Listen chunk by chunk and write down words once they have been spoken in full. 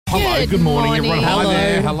Hello, good morning, everyone. Hi Hello.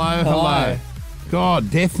 there. Hello.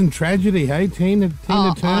 God, death and tragedy, hey, Tina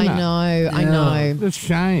Turner. I know. What a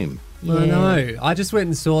shame. Yeah. I know. I just went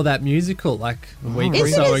and saw that musical like a week or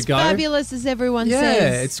Isn't so it as ago. fabulous as everyone Yeah,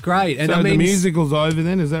 says? it's great. And So I mean, the musical's over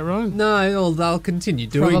then, is that right? no, they'll continue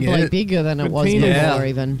doing Probably it. bigger than it But was Tina's- before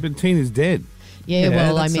even. But Tina's dead. Yeah, Yeah,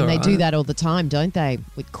 well, I that's mean, all they do right. that all the time, don't they?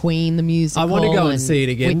 With Queen, the musical. I want to go and see it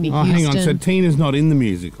again. Whitney Oh, hang on. So Houston. Tina's not in the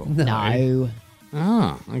musical? No.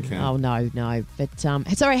 Ah, okay. Oh, no. But,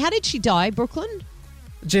 sorry, how did she die, Brooklyn?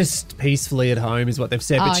 Just peacefully at home is what they've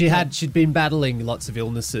said. But Oh, okay. she'd been battling lots of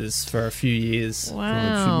illnesses for a few years.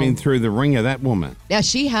 Wow. She's been through the ringer, that woman. Yeah,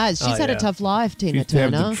 she has. She's had a yeah. tough life, She Tina used to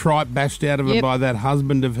have Turner. the tripe bashed out of her Yep. by that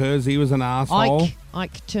husband of hers. He was an arsehole.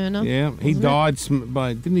 Ike Turner. Yeah, he died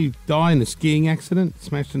didn't he die in a skiing accident?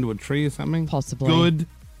 Smashed into a tree or something? Possibly. Good.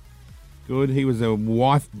 He was a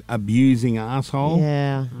wife abusing asshole.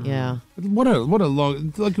 Yeah. What a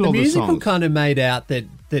long look at The all the musical songs. kind of made out that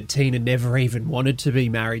Tina never even wanted to be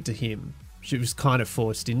married to him. She was kind of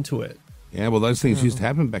forced into it. Yeah, well, those things used to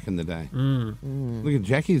happen back in the day. Look at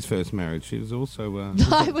Jackie's first marriage. She was also.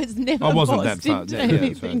 I was never I wasn't forced that far. into Yeah, that's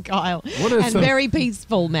anything, right. Kyle. What a And sort of- very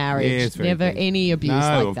peaceful marriage. Yeah, it's very Never peaceful. any abuse no,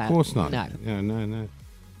 like of that. course not. No. No.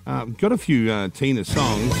 Got a few Tina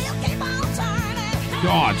songs.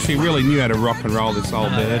 God, she really knew how to rock and roll, this old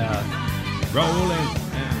bird. Rolling.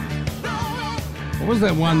 What was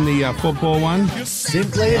that one, the football one?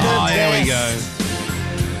 Simply Oh, there we go.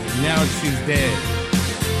 Now she's dead.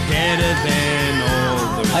 Deader than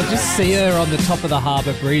all the I just see her on the top of the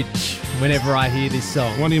Harbour Bridge whenever I hear this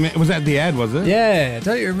song. What do you mean? Was that the ad, was it? Yeah,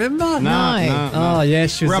 don't you remember? No. Oh, yeah,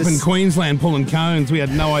 she was We're up in just- Queensland pulling cones. We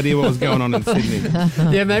had no idea what was going on in Sydney.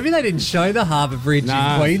 Yeah, maybe they didn't show the Harbour Bridge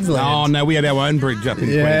in Queensland. Oh, no, we had our own bridge up in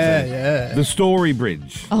Queensland. Yeah. The Story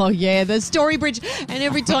Bridge. Oh, yeah, the story bridge. And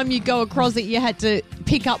every time you go across it, you had to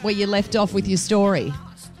pick up where you left off with your story.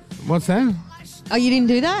 What's that? Oh, you didn't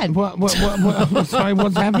do that? What sorry,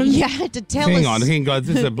 what's happened? You had to tell Hang us. on, guys.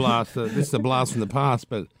 This is a blast. This is a blast from the past.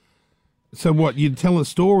 But so what? You'd tell a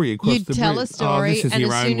story across You'd the tell bridge. a story, Oh, this is and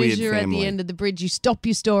your as own soon weird as you're family. at the end of the bridge, you stop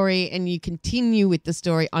your story and you continue with the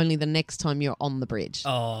story only the next time you're on the bridge.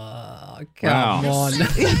 Oh, come Wow. on.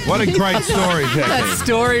 What a great story, That Jackie.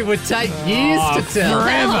 story would take years to tell.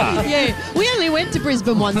 Forever. Yeah, we only went to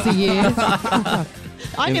Brisbane once a year.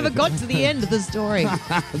 I never got to the end of the story.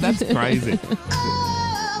 That's crazy.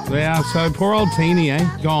 Yeah, so poor old Teeny,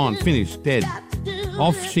 gone, finished, dead.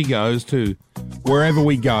 Off she goes to wherever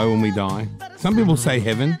we go when we die. Some people say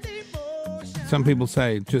heaven. Some people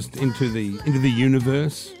say just into the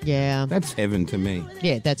universe. Yeah. That's heaven to me.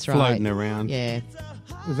 Yeah, that's right. Floating around. Yeah.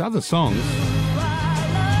 There's other songs.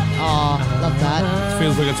 Oh, love that. It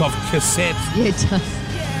feels like it's off cassette. Yeah, it does.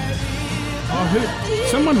 Oh,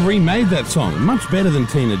 someone remade that song. Much better than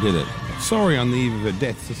Tina did it. Sorry on the eve of her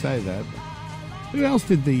death to say that. Who else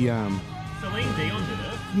did the... Celine Dion did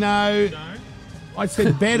it. No. I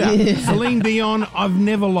said better. Celine Dion, I've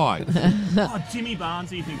never liked. Oh, Jimmy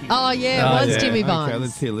Barnes, you thinking? Oh, yeah, it was yeah. Jimmy Barnes.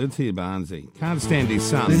 Okay, let's hear Barnesy. Can't stand his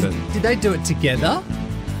son, but... Did they do it together?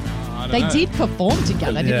 I don't They know. did perform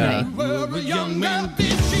together, Yeah. didn't they? A young man.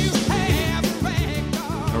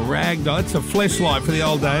 A rag doll. It's a fleshlight for the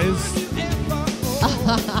old days.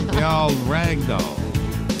 The old rag doll.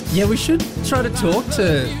 Yeah, we should try to talk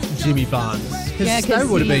to Jimmy Barnes. Because Yeah, 'cause they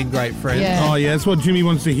would have he- been great friends. Yeah. Oh, yeah, that's what Jimmy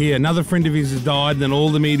wants to hear. Another friend of his has died, and then all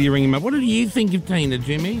the media ring him up. What did you think of Tina,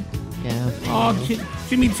 Jimmy? Yeah. Oh,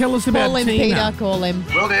 Jimmy, tell us about Call him, Tina. Peter, call him.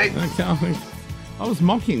 Okay, I was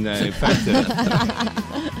mocking the fact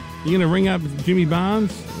that... You going to ring up Jimmy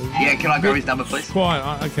Barnes? Yeah, can I grab his number, please? Quiet.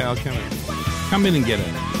 Okay, I'll come in. Come in and get it.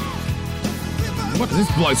 What?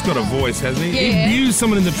 This bloke's got a voice, hasn't he? Yeah. He abused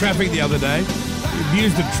someone in the traffic the other day. He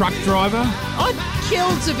abused a truck driver. I'd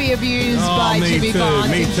kill to be abused by me Jimmy too,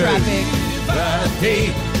 Barnes me in too. traffic.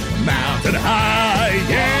 Mountain high,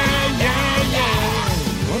 yeah.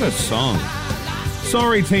 What a song.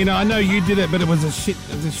 Sorry, Tina, I know you did it, but it was a shit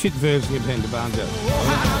version of Panda Banjo.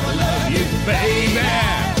 I love you, baby.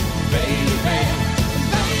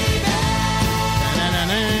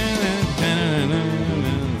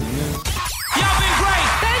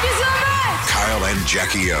 Kyle and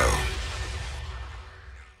Jackie O.